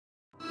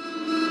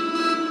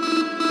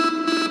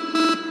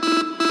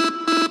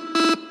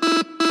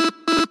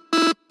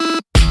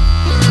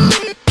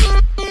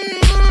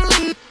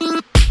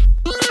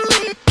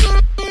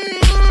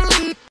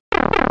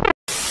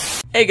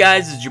Hey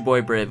guys, it's your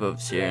boy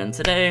Bravos here, and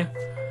today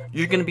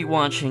you're gonna be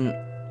watching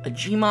a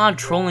Gmod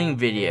trolling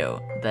video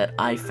that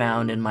I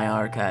found in my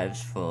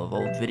archives full of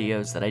old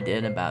videos that I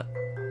did about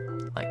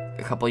like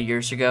a couple of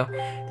years ago.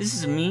 This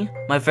is me,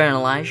 my friend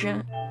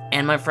Elijah,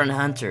 and my friend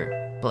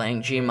Hunter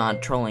playing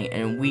Gmod trolling,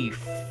 and we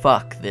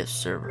fuck this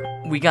server.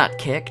 We got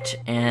kicked,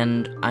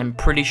 and I'm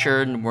pretty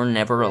sure we're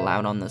never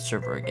allowed on the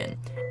server again.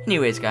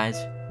 Anyways guys,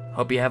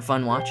 hope you have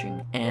fun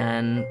watching,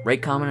 and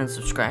rate, comment, and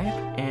subscribe,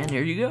 and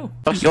here you go.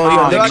 I got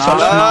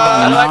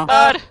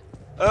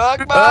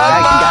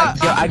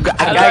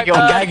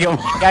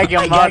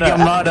your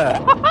mother.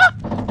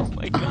 Oh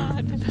my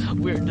god,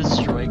 we're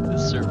destroying the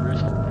server.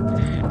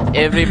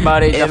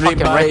 Everybody the fucking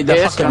right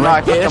this, the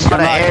right this, the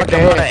air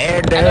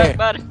there.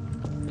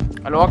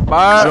 Allahu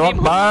Akbar. Allahu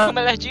Akbar.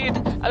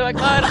 Allahu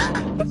Akbar.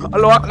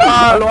 Allahu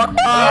Akbar. Allahu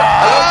Akbar.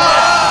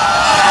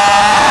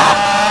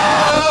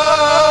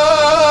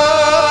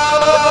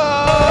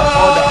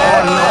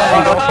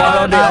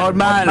 Old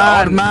man.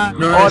 Allahu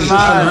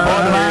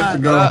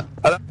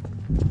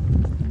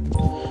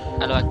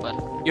Akbar.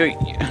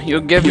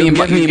 You give me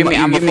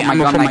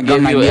ammo for my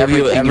gun, I give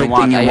you everything you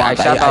want. I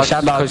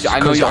shout out because I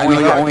know you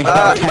only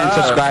have 10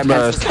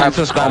 subscribers. 10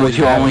 subscribers.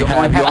 You only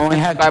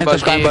have 10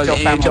 subscribers. Your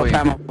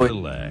family.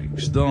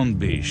 Relax, don't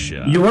be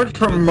shy. You went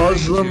from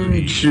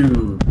Muslim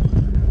to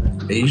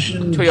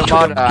Asian To your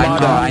mother.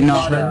 I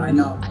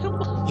know.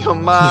 Your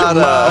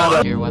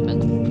mother. Your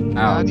weapon.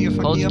 How do you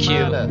Hold fucking Q.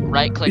 your mother?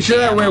 Right click. You see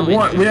that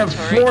we have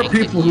 4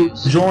 people who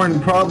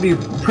joined probably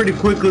pretty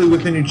quickly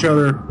within each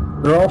other.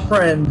 They're all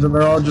friends and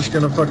they're all just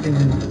gonna fucking,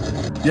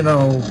 you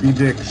know, be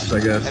dicks, I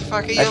guess. I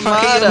fucking your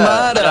mother.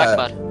 Allahu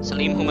Akbar.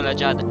 Salimhum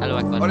al-ajad.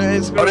 Allahu Akbar.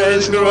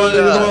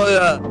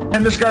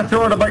 And this guy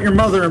throwing about your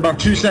mother in about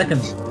 2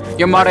 seconds.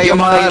 Your mother.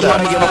 Allahu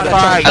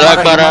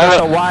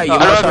Akbar. Why?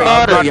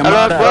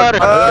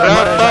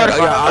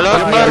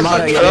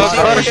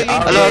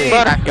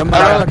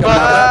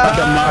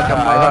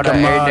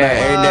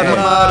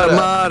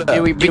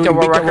 You beat the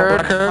world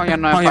record.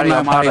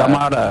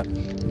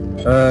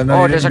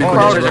 No, there's a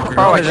crow.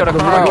 I shot a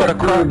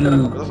crow.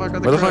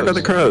 Where the fuck are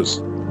the crows?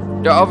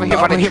 They're over here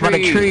by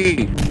the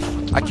tree.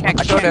 I can't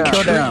kill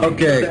them.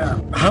 Okay,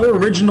 how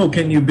original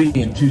can you be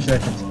in 2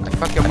 seconds? I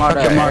fuck your mother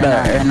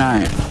every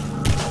night.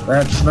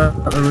 That's not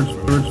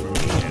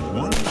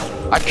original.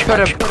 I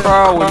killed a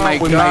crow with my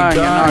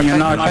gun. You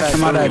know, I fuck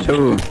your mother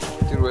too.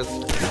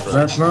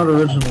 That's not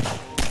original.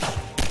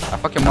 I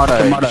fuck your mother.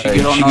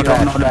 You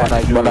don't know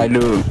that, but I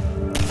do.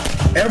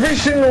 Every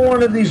single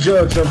one of these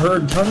jokes I've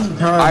heard tons of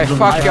times. I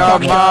fuck your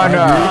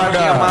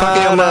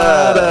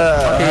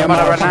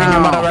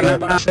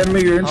mother. Send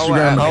me your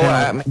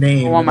Instagram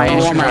name. I want my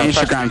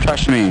Instagram,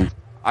 trust me.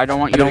 I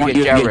don't want you to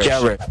get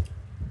jealous.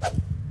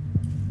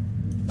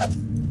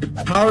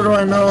 How do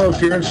I know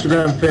if you're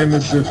Instagram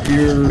famous if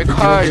you're...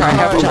 Because I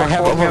have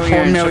over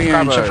 4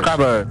 million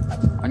subscribers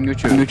on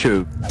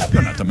YouTube.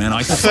 You're not the man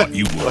I thought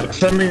you would.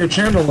 Send me your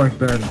channel link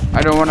then.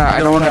 I don't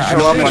wanna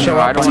show up on you.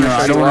 I don't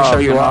wanna show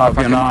you off.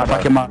 You know, I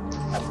fuck him up.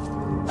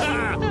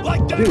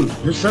 Dude,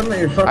 just send me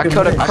your fucking I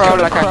killed a link. crow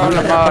like I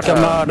killed a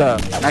mother.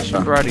 Nice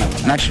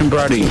and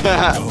bloody.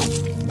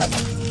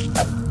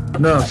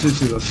 No,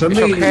 seriously, send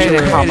It's me... okay,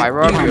 they call my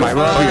road.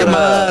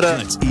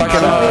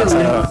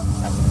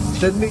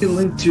 Send me a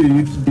link to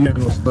your YouTube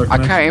channel. I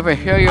can't even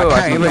hear you.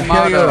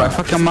 I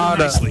fucking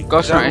mother.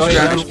 Go to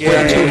Instagram.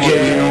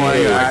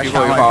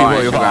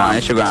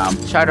 Instagram.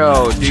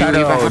 Shadow, do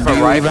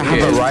you even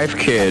have a rife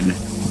kid?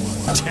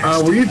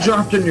 Were you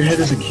dropped on your head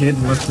as a kid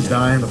and left to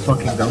die in a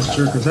fucking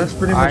dumpster? Because that's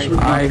pretty much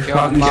what I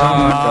fuck your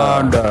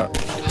mother.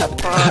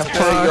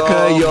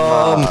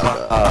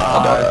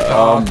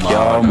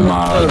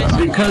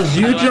 Because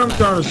you jumped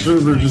on a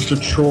server just to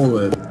troll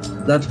it.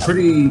 That's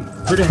pretty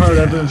hard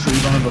evidence that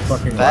you don't have a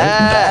fucking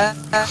life.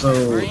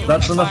 So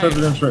that's enough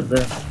evidence right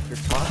there.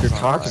 Your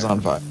talk is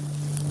on fire.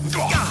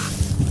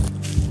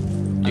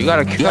 You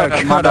gotta kill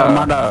that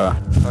mother.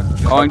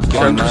 Going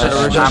to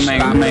server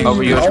jamming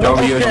over YouTube. I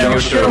need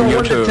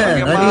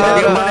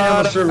everybody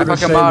on the server to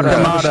say that. On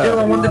a scale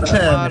of 1 to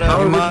 10,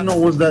 how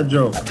original was that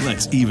joke?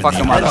 Let's even Fuck the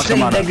him odds. I'd say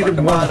negative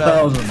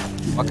 1,000.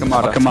 Fuck him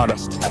mother.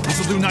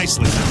 This'll do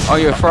nicely. Oh,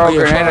 you throw a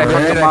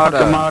grenade. Fuck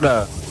him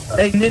mother.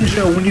 Hey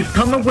Ninja, when you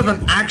come up with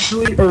an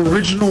actually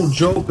original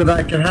joke that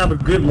I can have a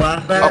good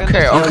laugh at.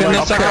 Okay.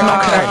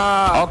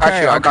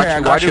 I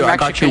got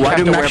you. Why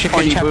do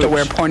Mexicans have to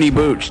wear pointy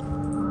boots?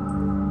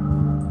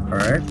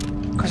 Alright.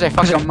 Because I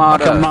fucking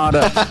mother.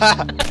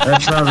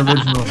 That's not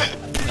original.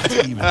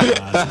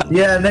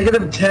 Yeah,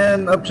 negative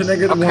 10 up to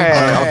negative 1. Okay.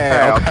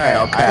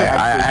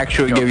 I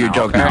actually give you a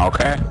joke now,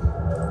 okay?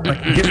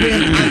 Give me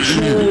an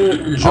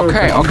actual joke.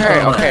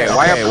 Okay.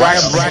 Why are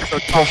blacks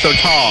so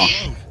tall?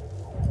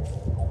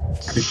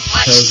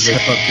 Because they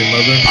fuck your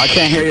mother. I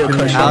can't hear you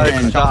because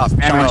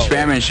you're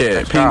spamming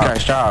shit. Pink,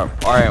 stop.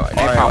 Alright,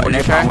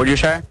 what'd you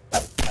say?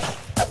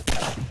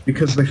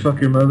 Because they fuck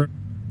your mother.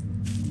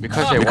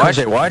 Because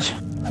they what?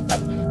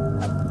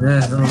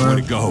 Yeah, no,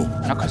 Way to no. go.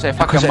 No, cause I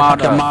fucking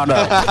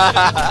mother.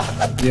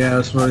 Yeah,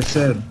 that's what I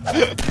said.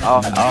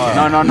 Oh,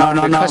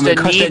 no, because the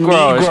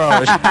Negroes.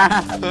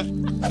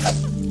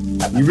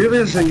 You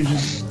realize that you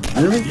just...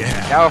 Really?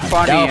 That was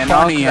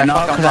funny, and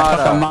all cause I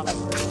fucking mother.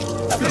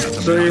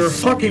 So you're a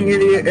fucking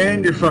idiot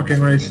and you're fucking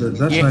racist.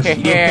 That's nice.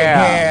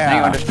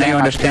 Yeah. Now you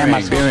understand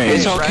my feelings.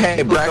 It's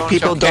okay, black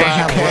people don't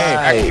have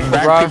rights.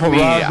 Black people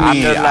love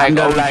me. I'm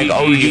the like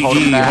OG, hold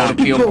them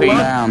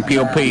down,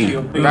 POP.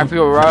 Black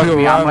people love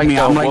me. I'm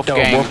like the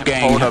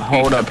Wolfgang,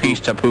 hold up, piece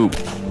to poop.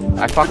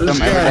 I fuck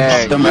them every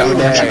day. Them my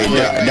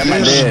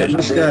did.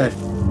 This guy.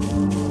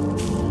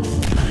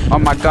 Oh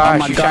my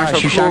god, you sound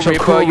so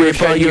cool, you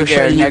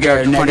there,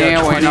 nigga. 20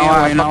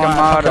 and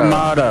I fucking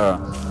mother.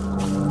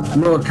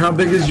 Look, how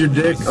big is your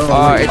dick? It's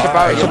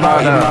about your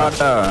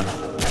mother.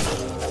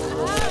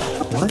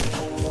 What?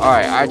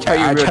 Alright, I tell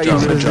you real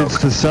joke. It's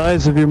the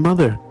size of your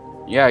mother.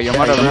 Yeah, your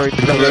mother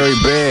very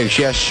big.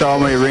 She has so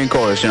many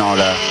wrinkles and all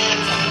that.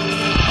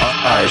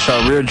 Alright, so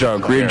real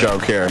joke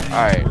here.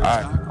 Alright,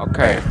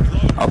 okay.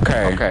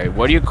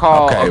 What do you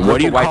call a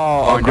group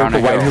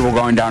of white people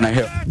going down a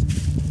hill?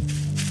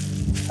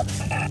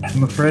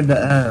 I'm afraid to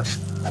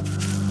ask.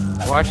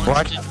 What?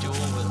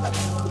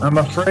 I'm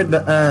afraid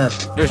to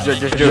ask. Just do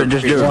it,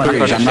 please.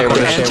 I'm not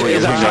gonna say what you're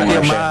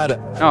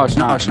thinking. No, it's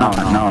not.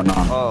 No.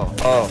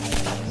 Oh.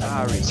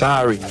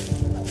 Sorry.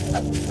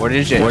 What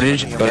is it?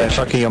 But I'm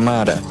fucking your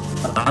mother.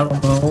 I don't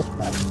know.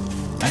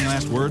 Any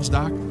last words,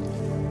 Doc?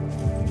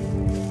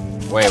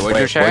 Wait,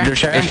 what'd you say?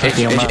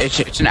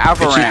 It's an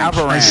avalanche.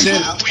 I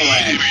said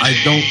I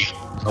don't.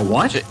 A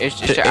what?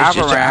 It's an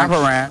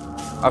avalanche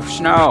of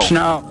snow.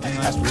 Any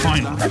last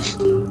words, Doc?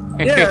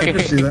 Yeah, I can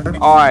see that.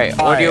 Alright,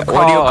 what do you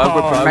call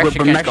a group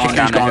of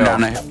Mexicans going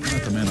down a hill?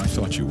 Not the man I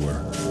thought you were.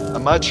 A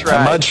mud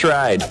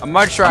ride. A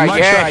mud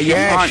ride,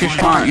 yeah, you're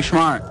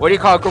smart. What do you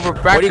call a group of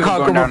black people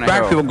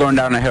going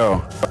down a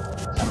hill?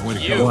 Way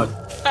to go. What?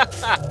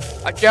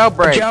 A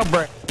jailbreak.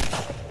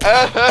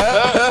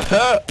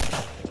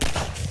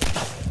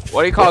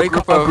 What do you call a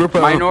group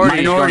of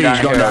minorities going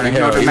down a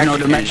hill? You know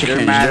the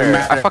Mexicans.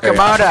 I fucking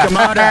mother.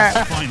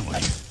 Finally.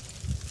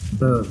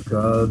 Oh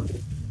god.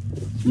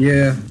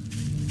 Yeah.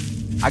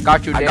 I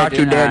got you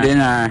there, didn't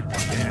I?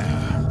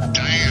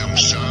 Damn,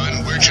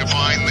 son, where'd you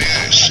find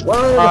this?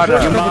 Well, the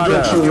first couple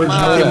jokes were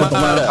original, but the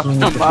last one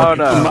was the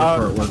fucking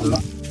part, was it?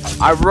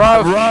 I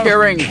love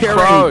hearing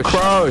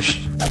crows.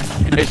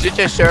 Is it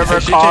a server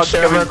called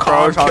killing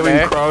crows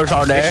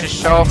all day? This is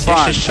so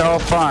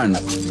fun.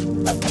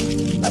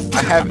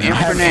 I have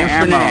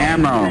infinite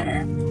ammo.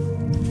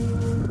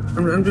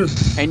 I'm just...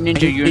 Hey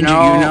Ninja, you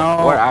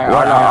know what I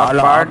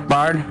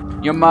Akbar?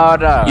 Your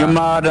mother.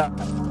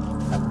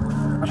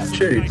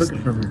 Sure, you took it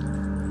from me.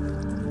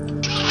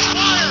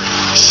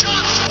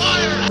 Shots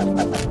fired!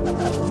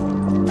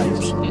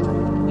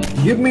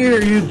 Give me your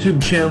YouTube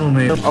channel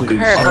name, please. Okay,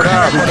 hold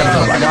up.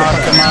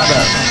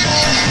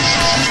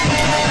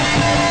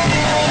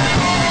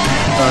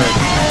 Alright,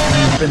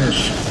 I'm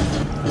finished.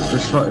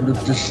 Just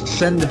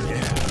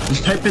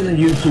type in the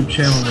YouTube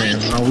channel name,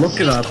 and I'll look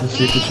it up and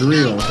see if it's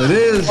real. If it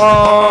is, then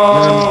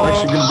I'm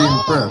actually gonna be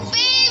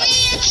impressed.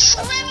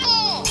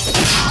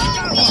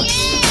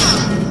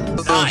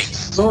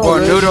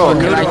 Noodle,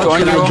 can I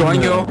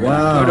join you?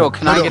 Wow. Noodle,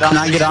 can I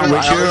get on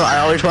with you? I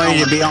always wanted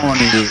you to be on one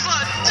of these.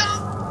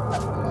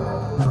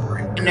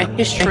 In the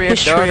history of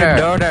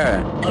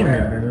Dota.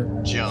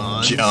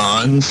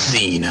 John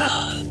Cena.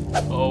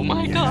 Oh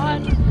my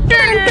god.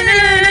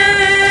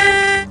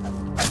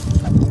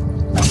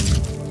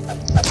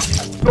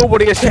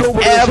 Nobody has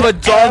ever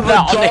done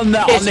that on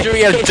the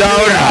history of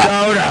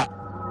Dota.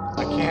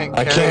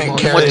 I can't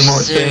carry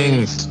more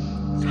things.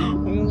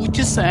 What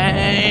you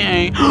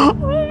say? I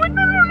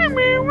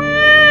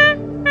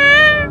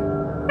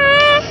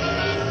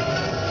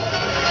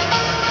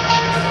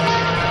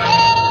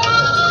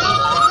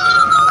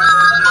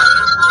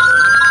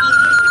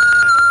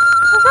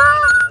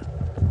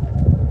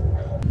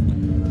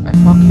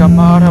fuck your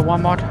mother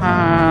one more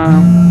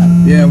time.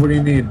 Yeah, what do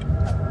you need?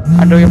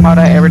 I do your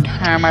mother every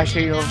time I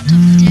see you.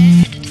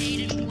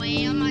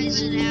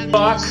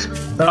 Fuck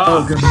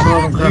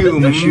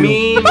You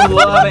mean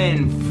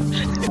loving.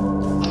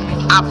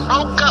 I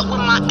broke up with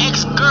my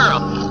ex-girl.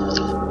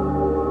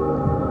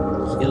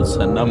 Here's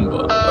a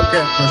number.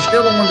 Okay, on a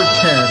scale of 1 to 10.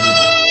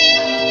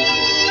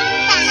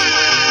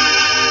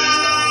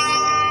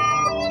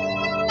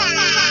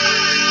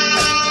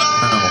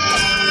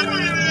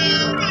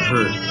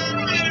 Hurt.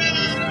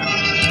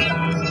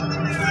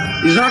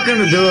 He's not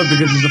gonna do it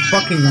because he's a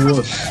fucking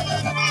wuss.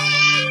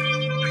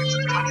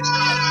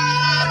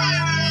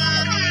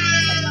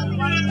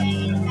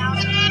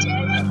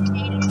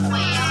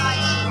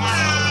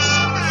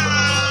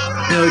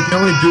 You know, you can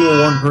only do it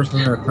one person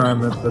at a time,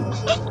 that's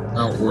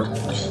how it works.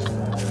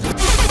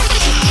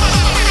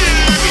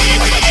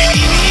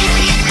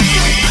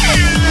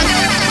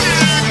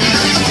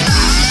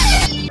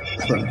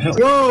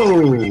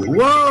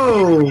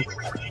 Whoa!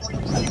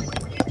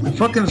 The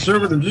fucking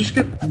server, the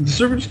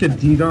server just get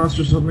DDoS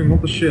or something?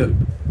 What the shit?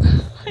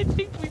 I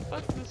think we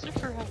fucked the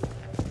server up.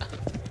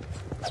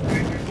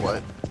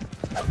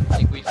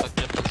 We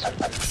fucked up the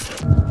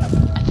server.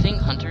 I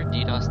think Hunter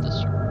DDoS the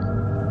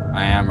server.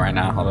 I am right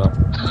now. Hold up.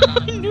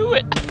 I knew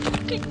it.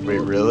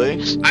 Wait,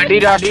 really? I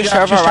DDoS the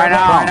server right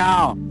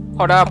now.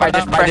 Hold up. I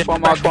just pressed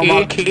one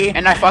more key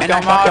and I fucking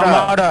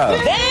murder.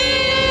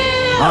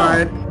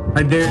 Alright,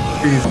 I dare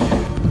you.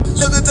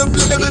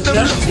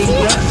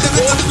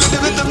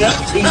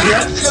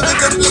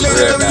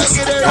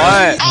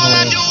 What?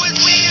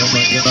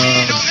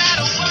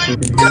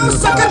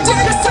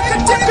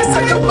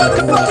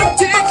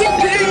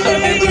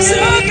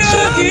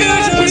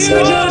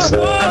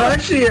 I've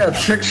actually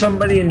tricked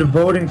somebody into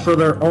voting for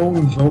their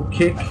own vote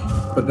kick,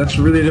 but that's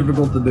really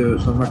difficult to do,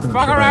 so I'm not gonna.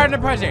 Fuck around the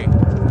pussy.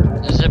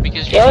 Is that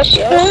because you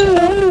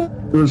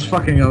It was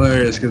fucking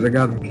hilarious because I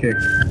got him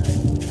kicked.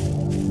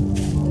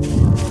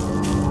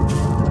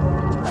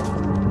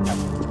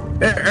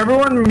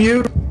 Everyone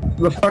mute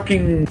the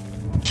fucking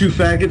two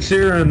faggots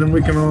here, and then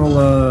we can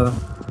all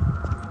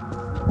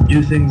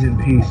do things in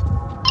peace.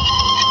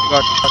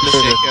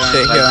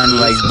 Sit here and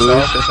like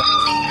boost.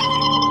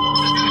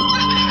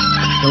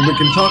 Or we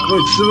can talk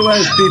like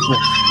civilized people.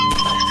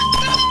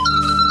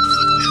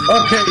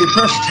 Okay, you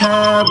press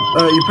tab,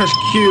 you press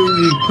Q,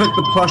 you click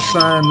the plus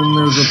sign, and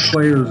there's a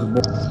player's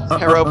board.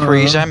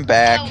 NinjaPweez, I'm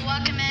back.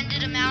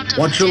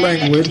 What's your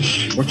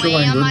language? What's your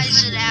language?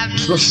 You're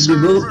supposed to be a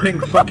little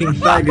pink fucking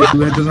faggot who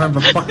doesn't have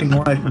a fucking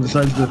life and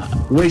decides to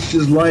waste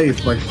his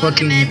life by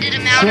fucking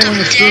trolling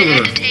a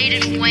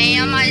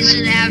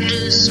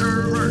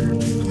server.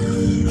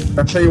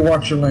 That's how you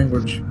watch your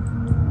language.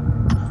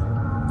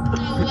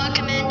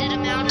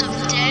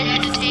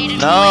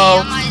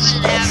 No.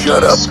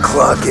 Shut up,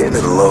 clock in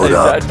and load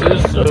up.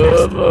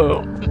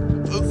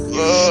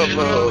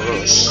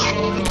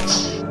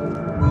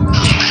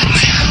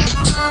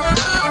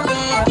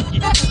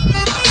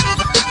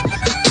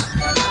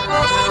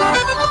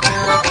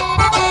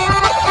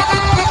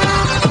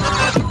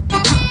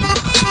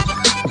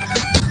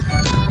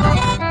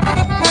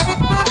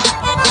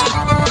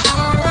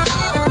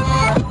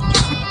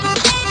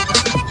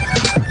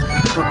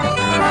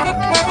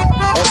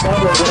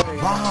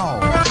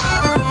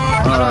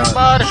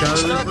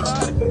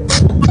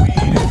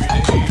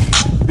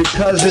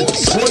 Because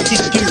it's 22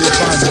 to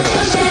 5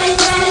 minutes.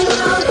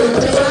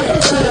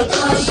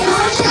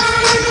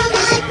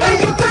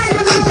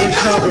 It's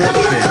not worth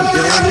it. It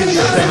only gives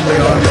you a second way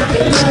off.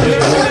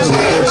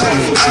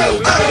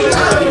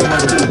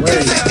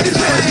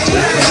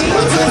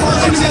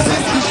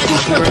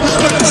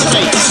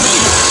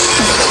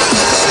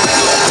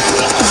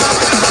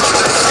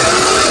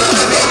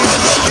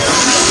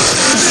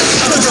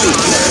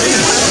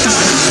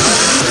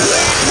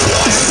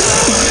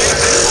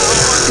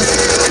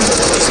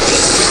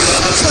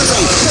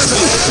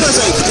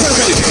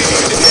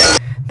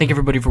 Thank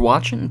everybody for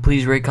watching.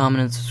 Please rate,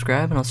 comment, and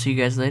subscribe, and I'll see you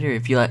guys later.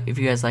 If you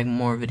guys like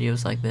more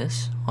videos like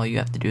this, all you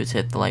have to do is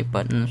hit the like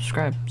button and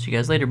subscribe. See you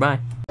guys later. Bye.